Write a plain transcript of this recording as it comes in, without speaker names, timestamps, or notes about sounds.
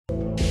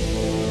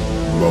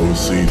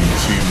Mocity,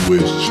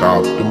 Twest,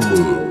 chop them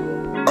up.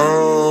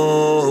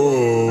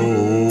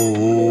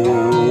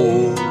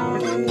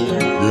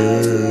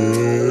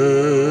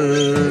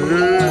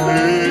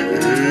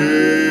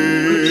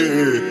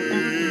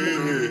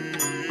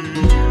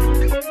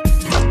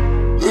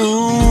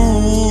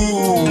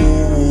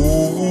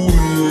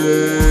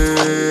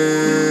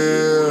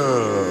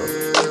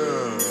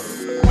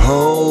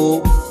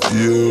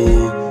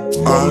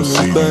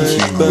 Mocity,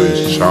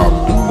 Twest, chop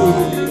them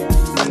up.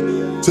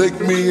 Take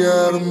me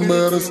out of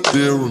but I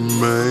still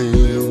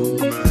remain.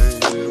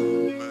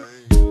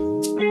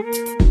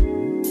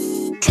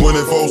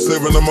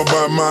 24/7, I'm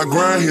about my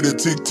grind, hit a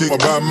tick-tick,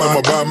 I'm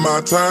about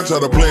my time. Try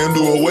to play and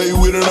do away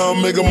with it, I'll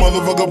make a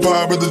motherfucker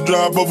pop at the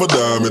drop of a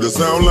dime. It'll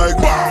sound like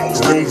wow.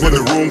 Room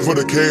for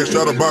the cash,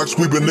 try to box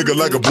sweep a nigga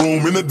like a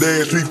broom in the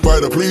dash. Street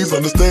fighter, please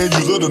understand,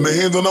 use other than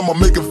hands and I'ma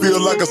make it feel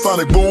like a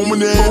sonic boom.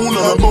 And yeah,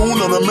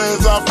 boom on the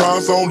man's I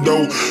pounce on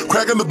dough.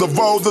 Cracking up the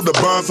vaults of the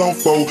bonds on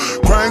foe.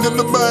 Cranking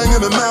the bang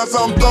and the knives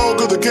I'm throw.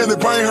 Cause the candy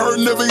paint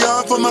hurting every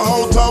ounce on the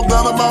whole talk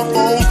down about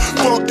foes.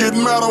 Fuck it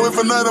matter if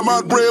a night of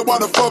my bread, why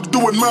the fuck do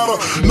it matter?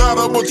 Not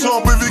up a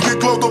chump if you get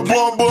close to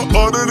one, but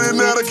other than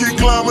that I keep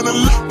climbing the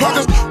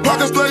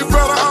pockets stay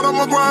fatter out of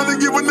my grind and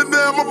giving the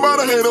damn about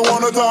a hater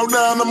wanna talk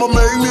down. I'ma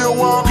make me a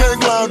wall, can't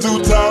climb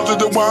 2 times to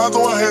the wine,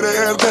 so I hate it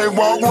and can't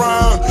walk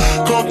around.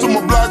 Come to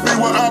my block, be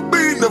where I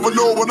be. Never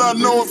know what I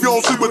know if you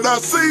don't see what I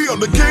see. I'm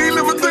the king,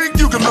 never think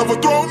you can never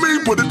throw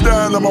me. Put it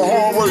down, I'm a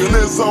hard working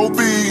SOB.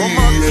 From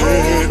my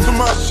toes to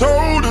my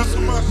shoulders,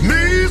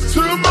 knees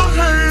to my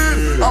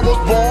head. I was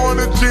born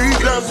a G,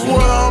 that's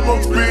what I'ma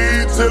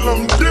be till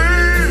I'm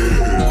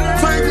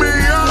dead. Take me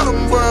out of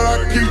them, but I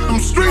keep them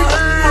streets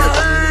in my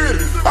head.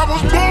 I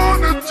was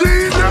born a G,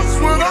 that's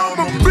what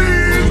I'ma be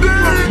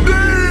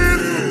dead.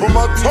 From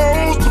my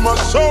toes to my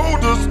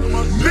shoulders,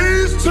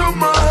 knees to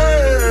my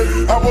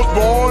head. I was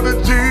born a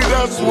G,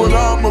 that's what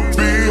I'ma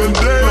be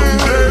dead.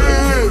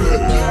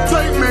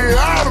 Take me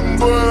out of them,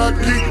 but I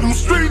keep them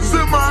streets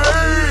in my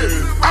head.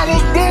 I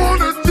was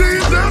born a G,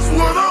 that's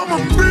what I'ma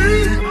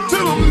be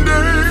till I'm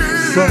dead.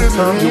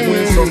 Sometimes you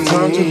win,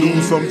 sometimes you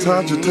lose,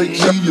 sometimes you take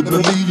cheat, you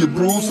believe you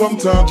bruise.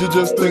 Sometimes you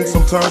just think,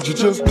 sometimes you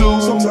just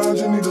do. Sometimes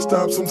you need to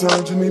stop,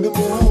 sometimes you need to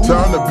move.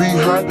 Time to be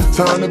hot,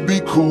 time to be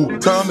cool,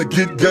 time to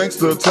get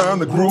gangster, time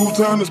to groove,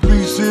 time to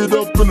speed shit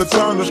up, and the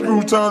time to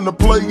screw, time to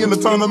play, and the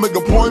time to make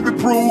a point be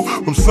proved.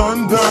 From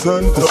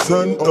sundown to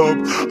sun up,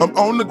 I'm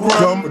on the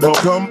grind,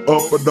 come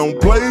up, but don't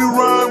play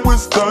around with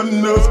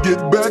stunners.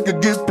 Get back or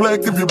get black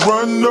if you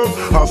run up.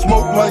 I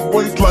smoke like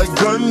waste like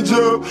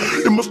ganja,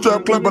 in my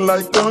strap clapping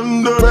like thunder.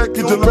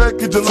 Package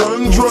a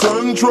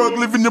ton truck,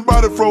 leaving your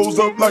body froze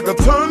up like a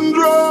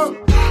tundra.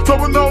 So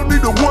I don't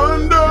need to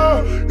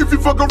wonder if you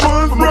fucking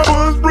runs,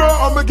 bro.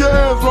 I'm a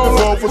gas roll.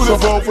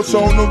 Fall for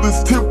show, no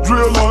this tip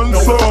drill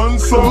unsold.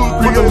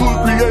 What the hood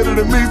created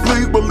in me,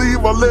 please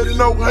believe I let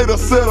no hater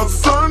set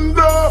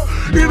asunder.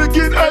 Either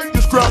get ate,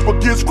 get scrap or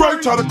get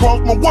scraped. Try to cross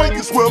my way,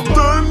 get swept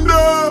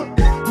under.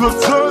 Look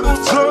to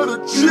the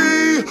G,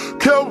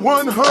 kept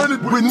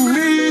 100 with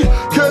me.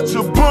 Catch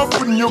a bump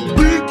in your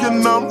beak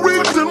and I'm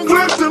reaching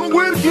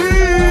with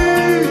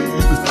heat.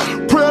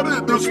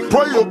 Predators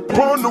prey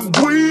upon the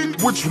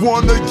weed. Which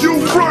one of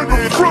you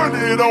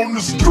fronted on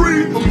the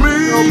street?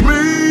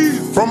 Me.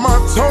 From my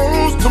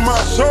toes to my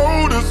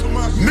shoulders,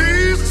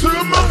 knees to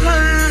my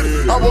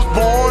head. I was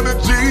born a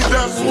G,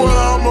 that's what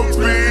I'ma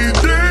be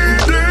dead.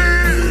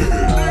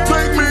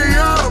 Take me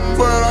out of them,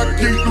 but I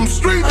keep them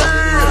streets in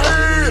my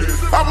head.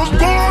 I was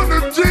born a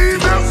G,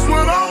 that's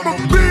what I'ma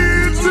be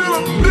till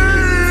I'm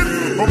dead.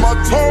 From my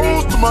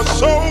toes to my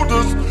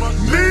shoulders,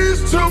 knees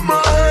to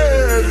my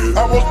head.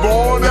 I was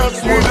born,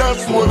 that's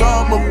what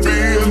I'ma be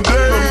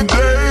dead.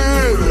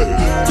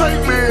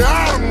 Take me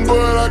out of them,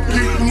 but I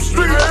keep them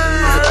streets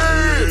in my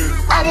head.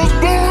 I was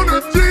born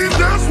a G,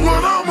 that's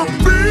what I'ma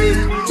be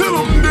till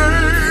I'm dead.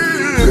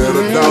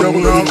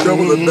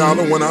 Double a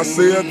dollar when I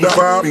say a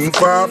dollar.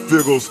 Five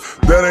figures,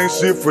 that ain't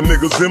shit for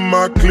niggas in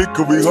my clique.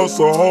 Cause we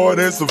hustle hard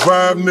and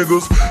survive,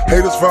 niggas.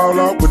 Haters fall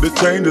out with the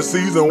change of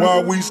season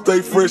while we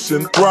stay fresh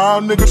and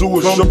thrive, nigga. To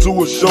a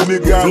show,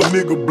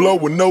 nigga blow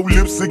with no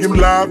lip syncing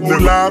live,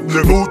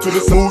 nigga. Move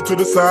to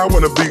the side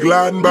when I be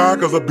gliding by,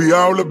 cause I be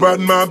all about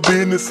my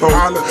business. Ho,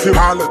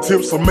 holla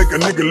tips, so make a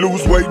nigga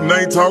lose weight and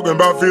ain't talking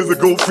about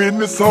physical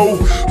fitness. Ho,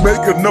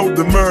 make a note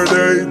to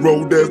murder ain't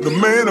road. There's the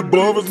man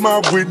above is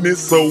my witness.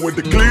 So with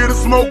the clear the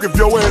smoke, if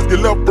your ass get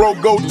left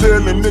broke, go tell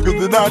them niggas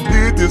that I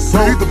did this. So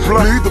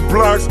bleed the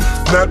blocks,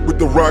 not with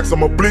the rocks.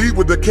 I'ma bleed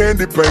with the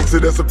candy paint. See,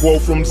 that's a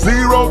quote from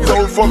Zero.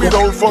 Don't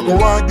fuck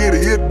around, get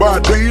hit by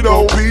a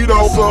Beto,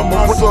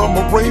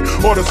 submarine,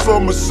 or the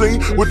submachine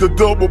with the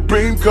double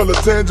beam, color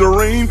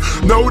tangerine.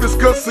 No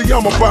discussing,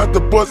 I'm about to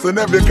bust and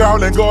every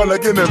calling God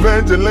like an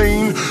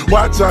Evangeline.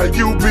 Watch how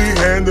you be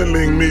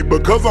handling me,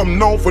 because I'm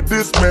known for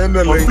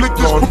dismantling.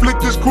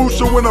 Conflict is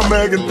crucial when I'm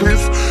magging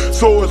piss,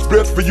 so it's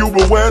best for you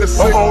beware the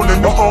same.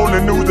 On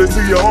the news they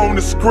see you on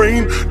the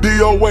screen.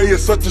 DOA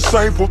is such a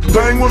shameful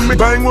thing.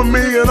 Bang with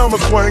me and I'ma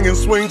swing and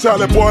swing.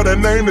 ChalieBoy, that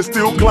name is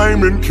still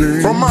claiming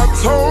king. From my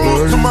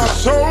toes to my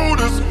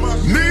shoulders,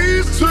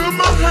 knees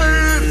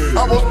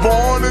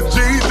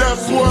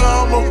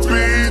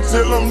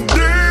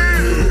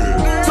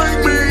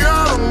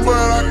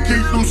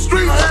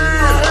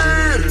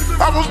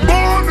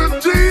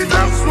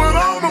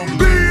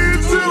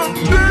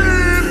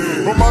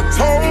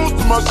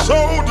my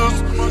shoulders,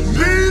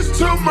 knees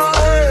to my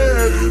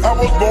head. I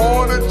was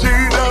born a G,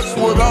 that's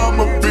what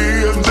I'ma be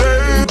a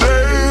day.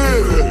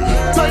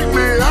 Take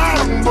me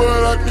out,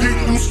 but I keep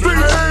them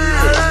straight.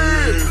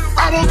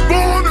 I was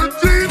born a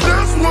G,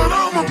 that's what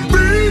I'ma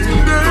be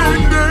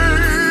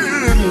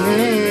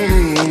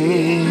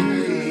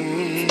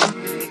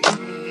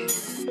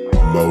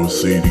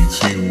Mocity,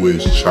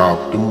 Twest, chop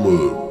them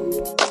up.